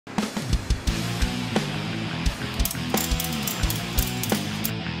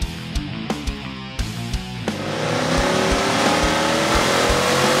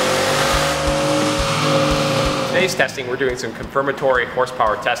today's testing, we're doing some confirmatory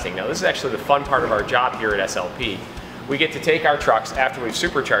horsepower testing. Now this is actually the fun part of our job here at SLP. We get to take our trucks after we've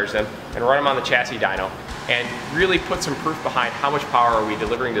supercharged them and run them on the chassis dyno and really put some proof behind how much power are we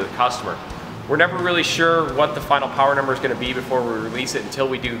delivering to the customer. We're never really sure what the final power number is going to be before we release it until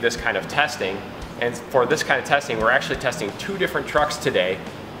we do this kind of testing. And for this kind of testing, we're actually testing 2 different trucks today,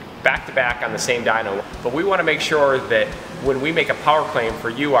 back to back on the same dyno. But we want to make sure that when we make a power claim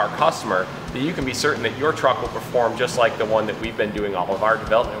for you, our customer, that you can be certain that your truck will perform just like the one that we've been doing all of our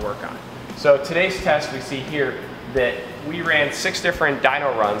development work on. So today's test, we see here that we ran 6 different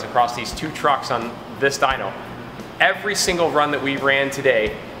dyno runs across these 2 trucks on this dyno. Every single run that we ran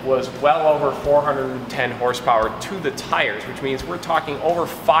today was well over 410 horsepower to the tires, which means we're talking over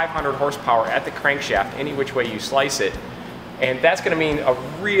 500 horsepower at the crankshaft, any which way you slice it. And that's going to mean a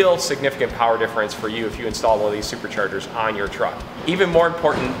real significant power difference for you if you install one of these superchargers on your truck. Even more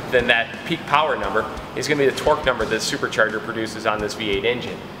important than that peak power number is going to be the torque number that the supercharger produces on this V8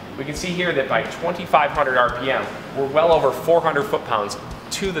 engine. We can see here that by 2,500 RPM, we're well over 400 foot-pounds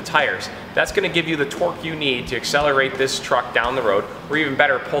to the tires. That's going to give you the torque you need to accelerate this truck down the road, or even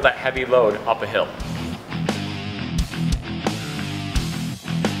better, pull that heavy load up a hill.